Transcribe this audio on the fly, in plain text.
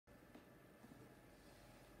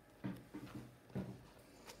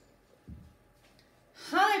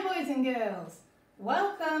and girls,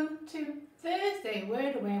 welcome to Thursday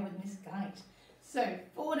Word Aware with Miss Gyte. So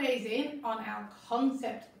 4 days in on our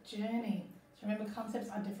concept journey. So remember, concepts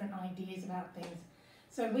are different ideas about things.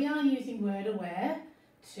 So we are using Word Aware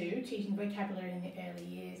to teaching vocabulary in the early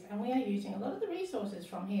years, and we are using a lot of the resources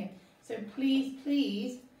from here. So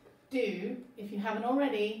please do, if you haven't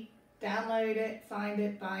already, download it, find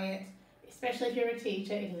it, buy it. Especially if you're a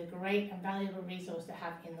teacher, it is a great and valuable resource to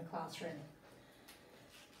have in the classroom.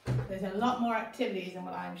 There's a lot more activities than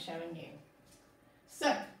what I'm showing you.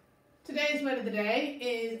 So, today's word of the day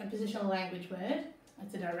is a positional language word.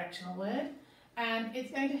 It's a directional word, and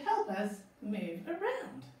it's going to help us move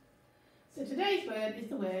around. So today's word is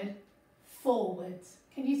the word forwards.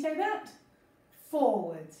 Can you say that?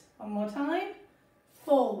 Forwards. One more time.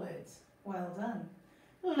 Forwards. Well done.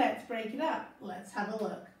 Let's break it up. Let's have a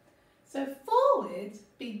look. So forwards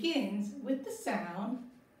begins with the sound.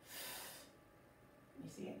 Can you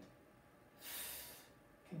see it?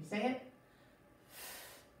 Can you say it?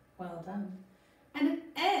 Well done. And it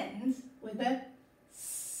ends with a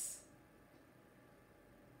s.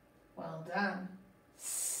 Well done.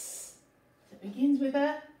 S. So it begins with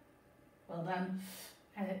a, well done,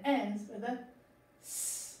 and it ends with a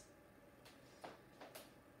s.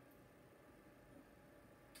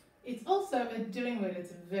 It's also a doing word,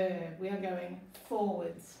 it's a verb. We are going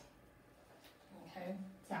forwards. Okay,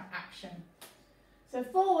 it's our action. So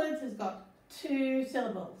forwards has got 2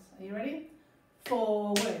 syllables. Are you ready?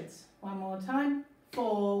 Forwards. One more time.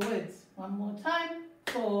 Forwards. One more time.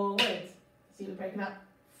 Forwards. See, we break it up.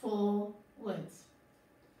 Forwards.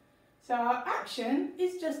 So our action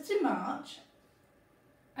is just to march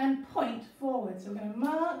and point forwards. So we're going to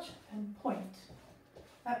march and point.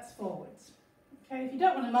 That's forwards. Okay, if you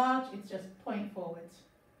don't want to march, it's just point forwards.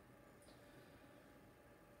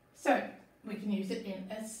 So we can use it in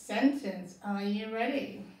a sentence. Are you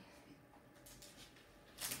ready?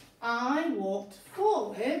 I walked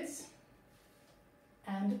forwards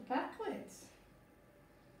and backwards.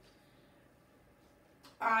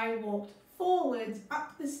 I walked forwards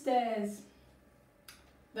up the stairs.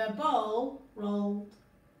 The bowl rolled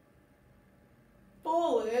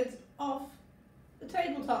forwards off the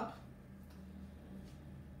tabletop.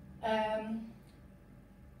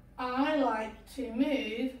 I like to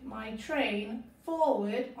move my train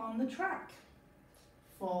forward on the track.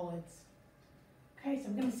 Forwards. Okay, so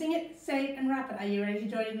I'm going to sing it, say it and rap it. Are you ready to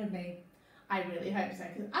join in with me? I really hope so,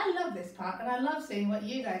 because I love this part and I love seeing what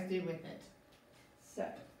you guys do with it. So.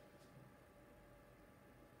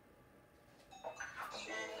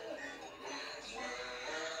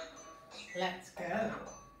 Let's go.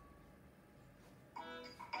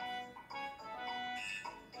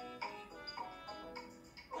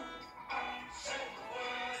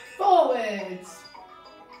 Forwards.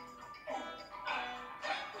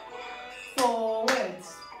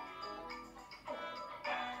 Forwards.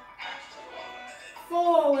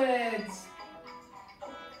 Forwards.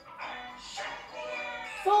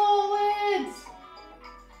 Forwards.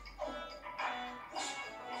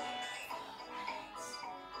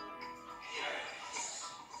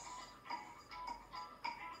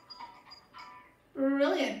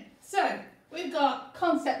 Brilliant. So we've got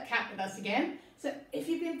Concept Cat with us again. So if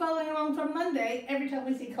you've been following along from Monday, every time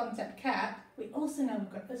we see Concept Cat, we also know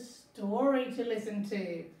we've got a story to listen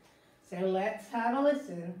to. So let's have a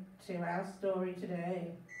listen to our story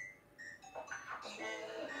today.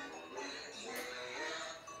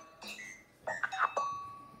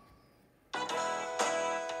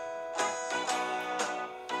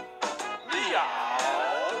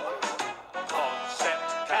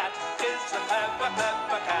 Concept Cat is a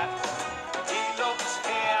clever cat. He looks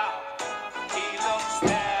here, he looks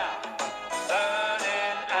there,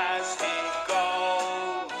 learning as he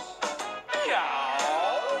goes.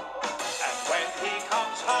 Meow. And when he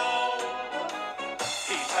comes home,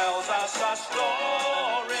 he tells us a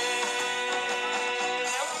story.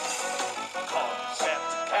 Concept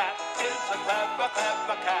Cat is a clever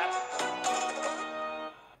cat.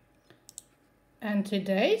 And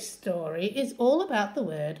today's story is all about the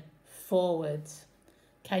word forwards.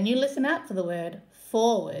 Can you listen out for the word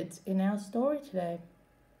forwards in our story today?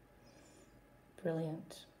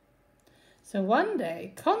 Brilliant. So one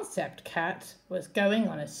day, Concept Cat was going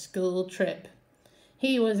on a school trip.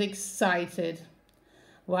 He was excited.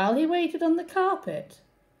 While he waited on the carpet,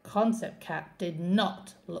 Concept Cat did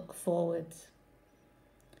not look forwards.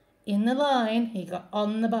 In the line, he got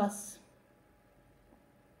on the bus.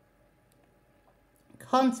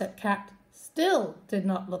 Concept Cat still did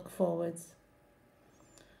not look forwards.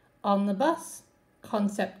 On the bus,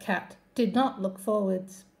 Concept Cat did not look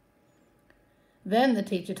forwards. Then the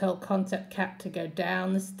teacher told Concept Cat to go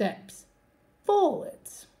down the steps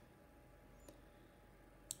forwards.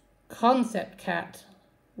 Concept Cat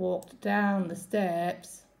walked down the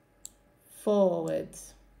steps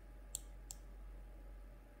forwards.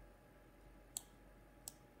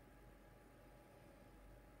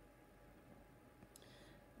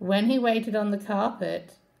 When he waited on the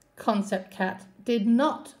carpet, Concept Cat did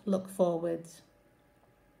not look forwards.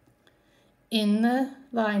 In the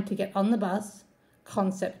line to get on the bus,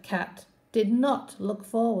 Concept Cat did not look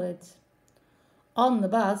forwards. On the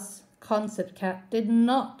bus, Concept Cat did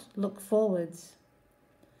not look forwards.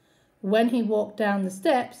 When he walked down the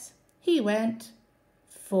steps, he went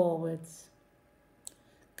forwards.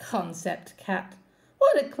 Concept Cat,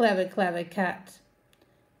 what a clever, clever cat.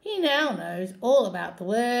 He now knows all about the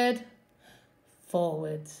word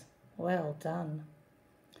forwards. Well done.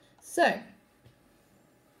 So,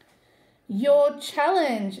 your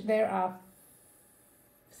challenge, there are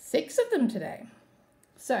 6 of them today.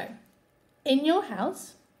 So, in your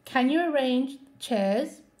house, can you arrange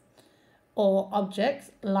chairs or objects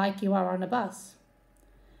like you are on a bus?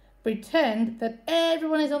 Pretend that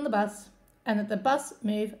everyone is on the bus and that the bus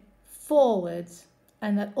moves forwards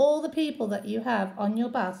and that all the people that you have on your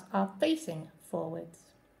bus are facing forwards.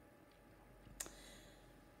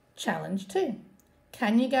 Challenge 2.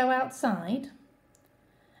 Can you go outside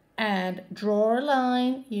and draw a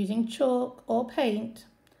line using chalk or paint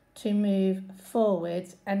to move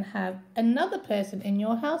forwards and have another person in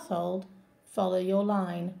your household follow your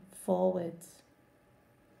line forwards?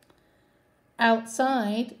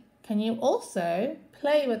 Outside, can you also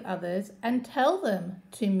play with others and tell them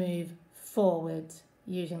to move forwards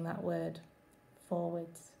using that word,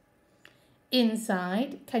 forwards?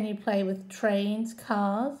 Inside, can you play with trains,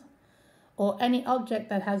 cars, or any object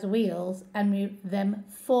that has wheels and move them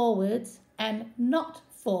forwards and not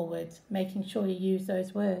forwards, making sure you use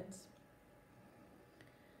those words?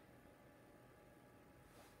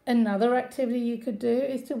 Another activity you could do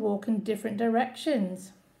is to walk in different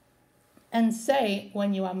directions and say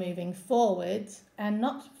when you are moving forwards and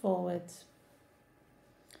not forwards.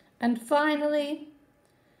 And finally,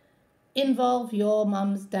 involve your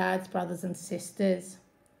mums, dads, brothers and sisters.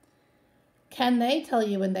 Can they tell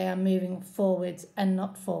you when they are moving forwards and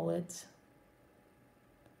not forwards?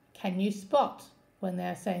 Can you spot when they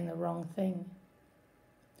are saying the wrong thing?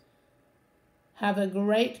 Have a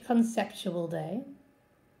great conceptual day.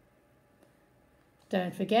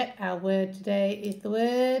 Don't forget, our word today is the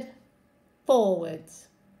word forwards.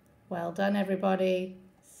 Well done, everybody.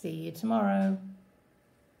 See you tomorrow.